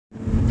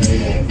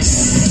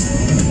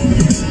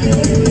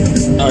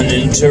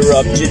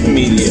Uninterrupted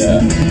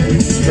Media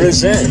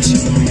present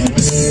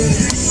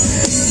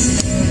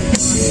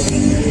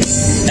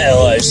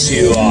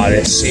LSU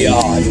Odyssey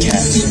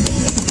Odcast.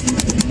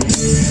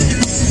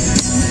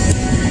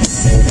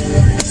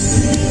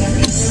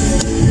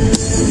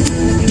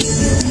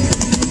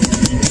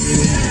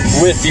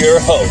 With your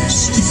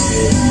host,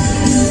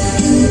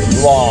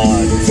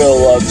 Lon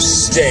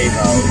Phillips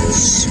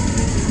Stamos.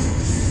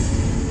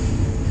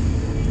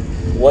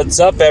 What's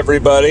up,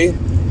 everybody?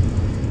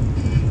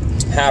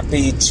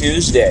 Happy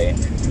Tuesday.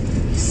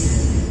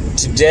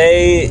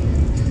 Today,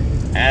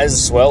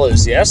 as well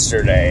as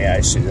yesterday,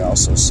 I should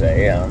also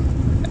say,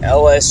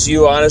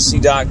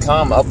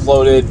 LSUODYSSEY.COM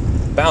uploaded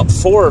about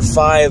 4 or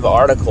 5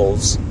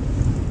 articles.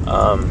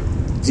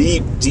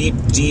 Deep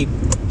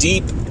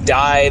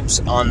dives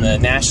on the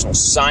National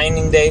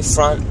Signing Day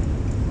front.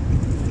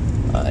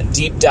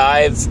 Deep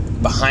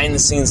dive, behind the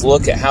scenes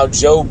look at how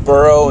Joe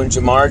Burrow and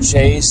Jamar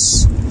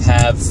Chase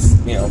have,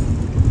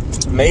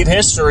 made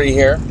history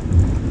here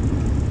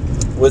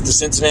with the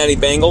Cincinnati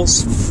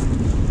Bengals.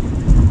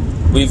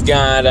 We've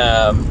got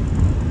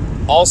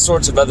all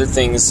sorts of other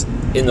things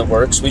in the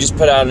works. We just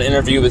put out an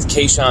interview with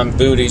Kayshon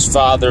Boutte's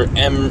father,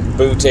 M.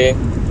 Boutte.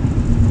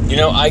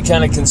 I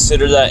kind of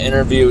consider that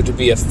interview to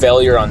be a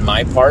failure on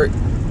my part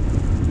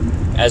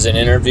as an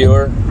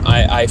interviewer.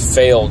 I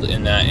failed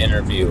in that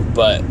interview,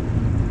 but,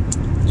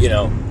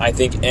 I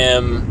think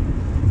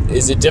M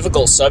is a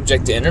difficult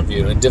subject to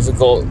interview, a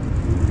difficult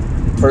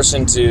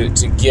person to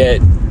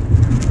get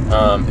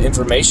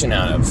information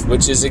out of,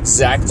 which is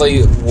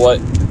exactly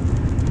what,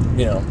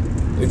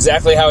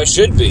 exactly how it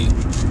should be.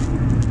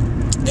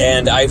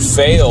 And I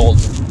failed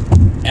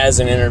as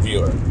an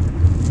interviewer.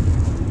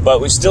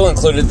 But we still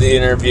included the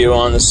interview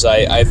on the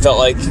site. I felt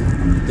like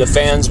the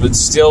fans would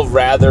still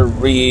rather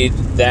read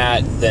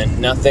that than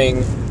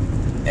nothing.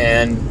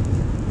 And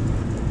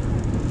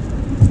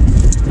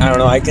I don't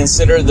know, I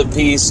consider the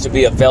piece to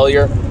be a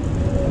failure.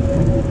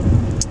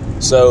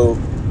 So,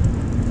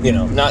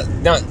 not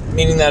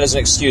meaning that as an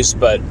excuse,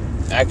 but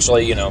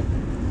actually,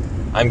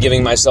 I'm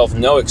giving myself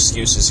no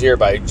excuses here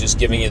by just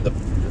giving you the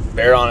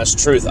bare honest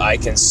truth. I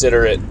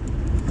consider it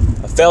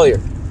a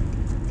failure.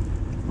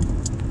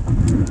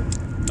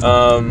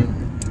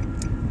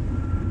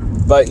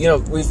 But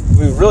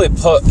we've really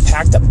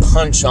packed a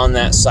punch on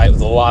that site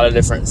with a lot of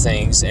different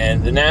things,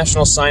 and the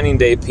National Signing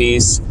Day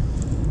piece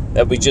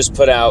that we just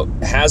put out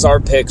has our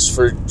picks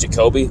for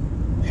Jacoby,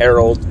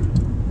 Harold,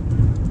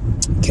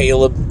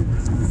 Caleb,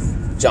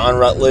 John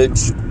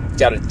Rutledge.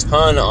 Got a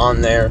ton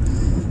on there,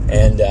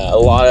 and a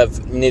lot of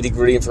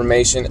nitty-gritty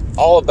information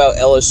all about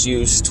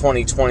LSU's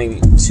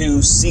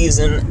 2022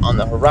 season on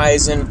the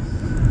horizon.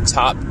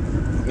 Top,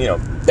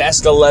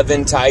 best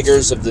 11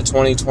 Tigers of the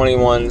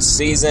 2021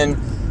 season.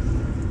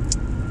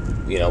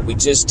 We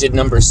just did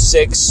number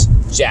 6,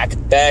 Jack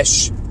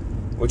Besh,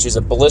 which is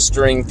a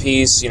blistering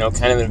piece,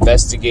 kind of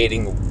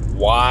investigating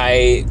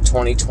why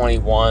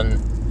 2021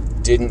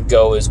 didn't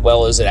go as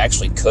well as it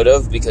actually could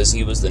have, because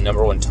he was the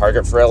number 1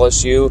 target for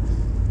LSU.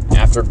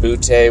 After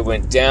Boutte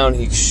went down,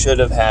 he should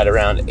have had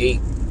around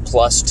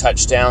 8+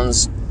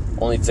 touchdowns,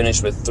 only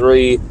finished with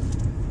 3.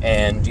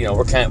 And,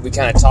 we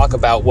kind of talk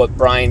about what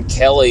Brian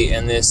Kelly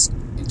and this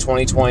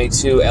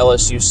 2022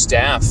 LSU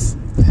staff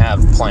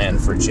have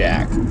planned for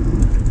Jack.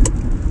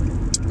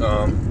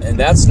 And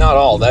that's not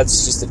all.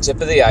 That's just the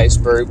tip of the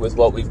iceberg with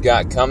what we've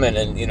got coming.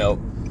 And,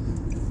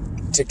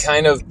 to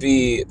kind of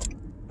be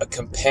a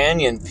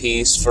companion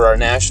piece for our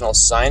National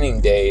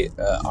Signing Day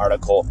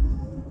article,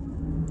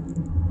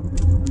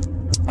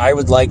 I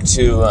would like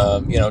to,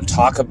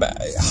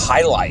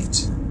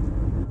 highlight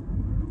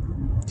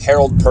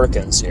Harold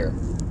Perkins here.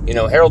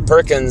 Harold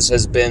Perkins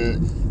has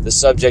been the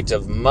subject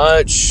of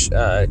much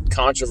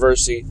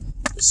controversy,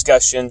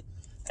 discussion,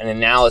 and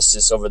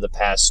analysis over the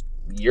past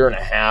year and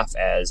a half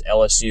as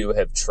LSU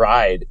have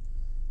tried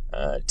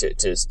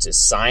to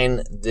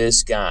sign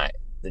this guy,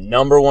 the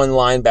number 1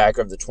 linebacker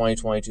of the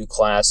 2022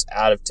 class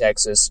out of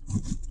Texas.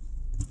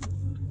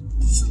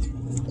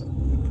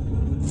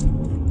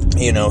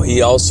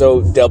 He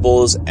also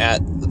doubles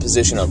at the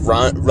position of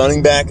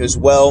running back as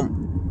well.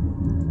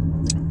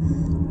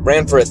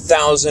 Ran for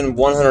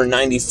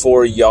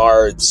 1,194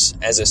 yards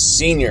as a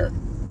senior.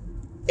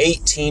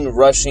 18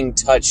 rushing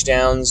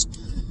touchdowns.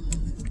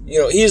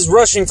 He's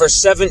rushing for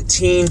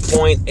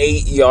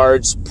 17.8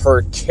 yards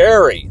per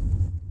carry.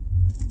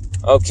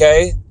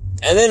 Okay?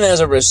 And then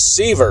as a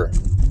receiver,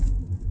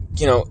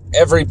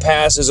 every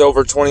pass is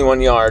over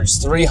 21 yards.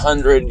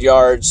 300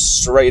 yards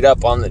straight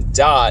up on the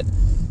dot.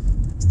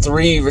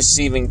 3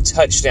 receiving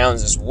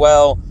touchdowns as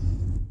well.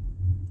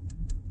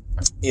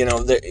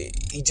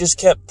 He just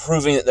kept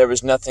proving that there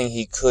was nothing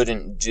he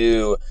couldn't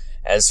do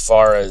as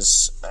far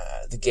as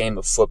the game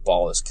of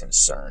football is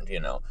concerned.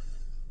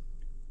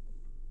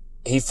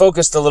 He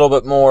focused a little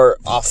bit more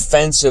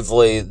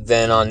offensively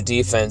than on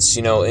defense,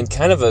 in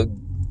kind of a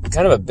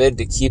bid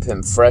to keep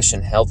him fresh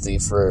and healthy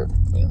for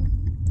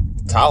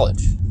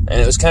college. And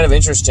it was kind of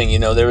interesting,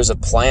 there was a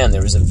plan,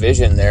 there was a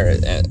vision there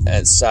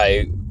at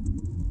Cy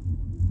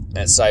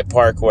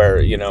Park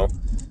where,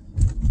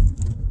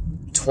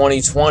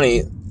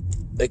 2020,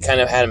 they kind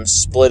of had him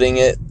splitting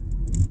it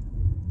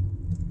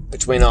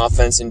between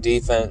offense and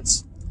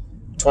defense.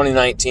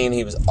 2019,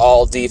 he was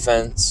all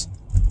defense,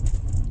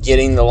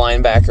 getting the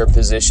linebacker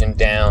position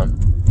down.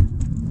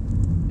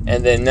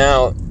 And then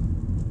now,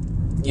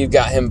 you've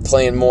got him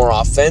playing more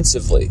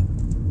offensively.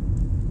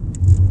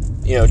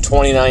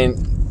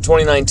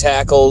 29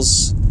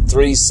 tackles,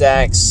 2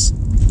 sacks,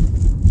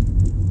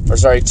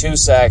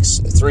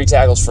 3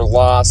 tackles for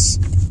loss.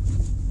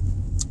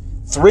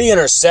 3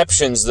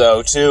 interceptions,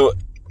 though, too.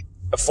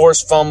 A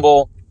forced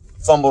fumble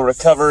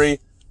recovery.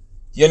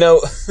 He's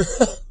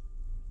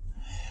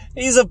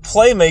a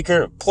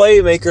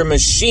playmaker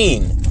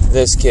machine,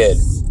 this kid.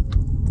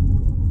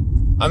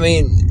 I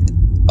mean,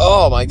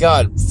 oh my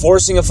God.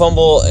 Forcing a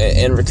fumble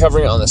and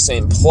recovering it on the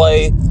same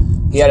play.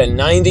 He had a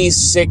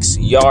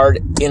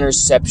 96-yard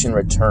interception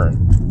return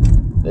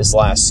this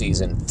last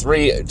season.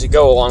 3 to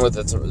go along with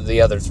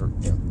the other 2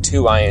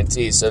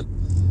 INTs, so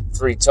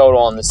 3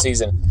 total on the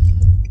season.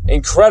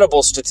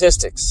 Incredible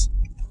statistics.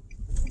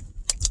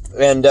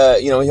 And,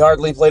 he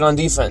hardly played on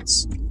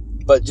defense.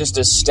 But just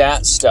a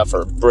stat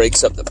stuffer.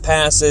 Breaks up the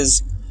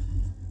passes,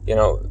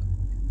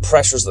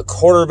 pressures the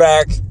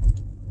quarterback,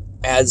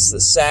 adds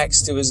the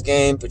sacks to his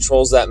game,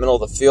 patrols that middle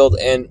of the field,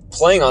 and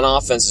playing on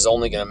offense is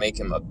only going to make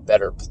him a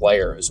better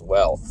player as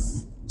well.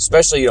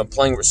 Especially,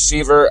 playing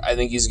receiver, I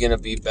think he's going to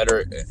be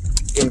better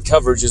in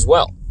coverage as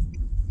well.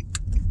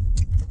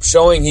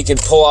 Showing he can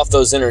pull off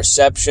those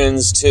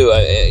interceptions, too.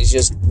 It's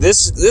just,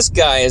 this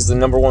guy is the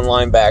number 1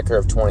 linebacker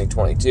of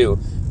 2022,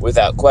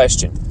 without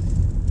question.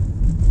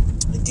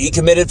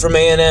 Decommitted from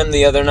A&M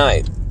the other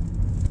night.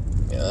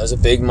 That was a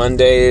big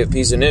Monday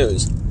piece of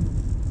news.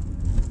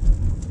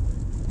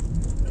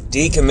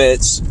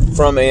 Decommits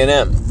from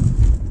A&M.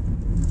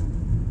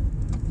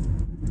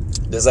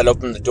 Does that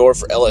open the door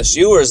for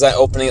LSU, or is that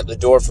opening up the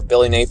door for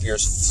Billy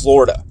Napier's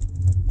Florida?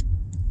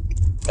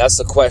 That's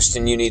the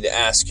question you need to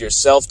ask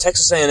yourself.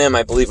 Texas A&M,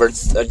 I believe, are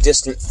a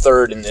distant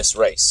third in this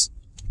race.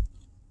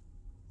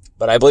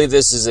 But I believe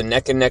this is a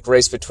neck-and-neck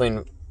race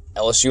between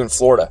LSU and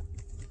Florida.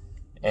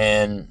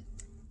 And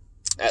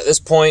at this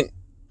point,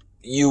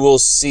 you will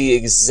see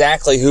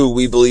exactly who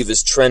we believe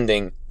is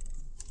trending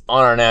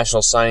on our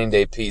National Signing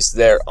Day piece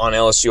there on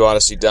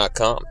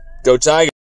LSUODYSSEY.com. Go Tigers!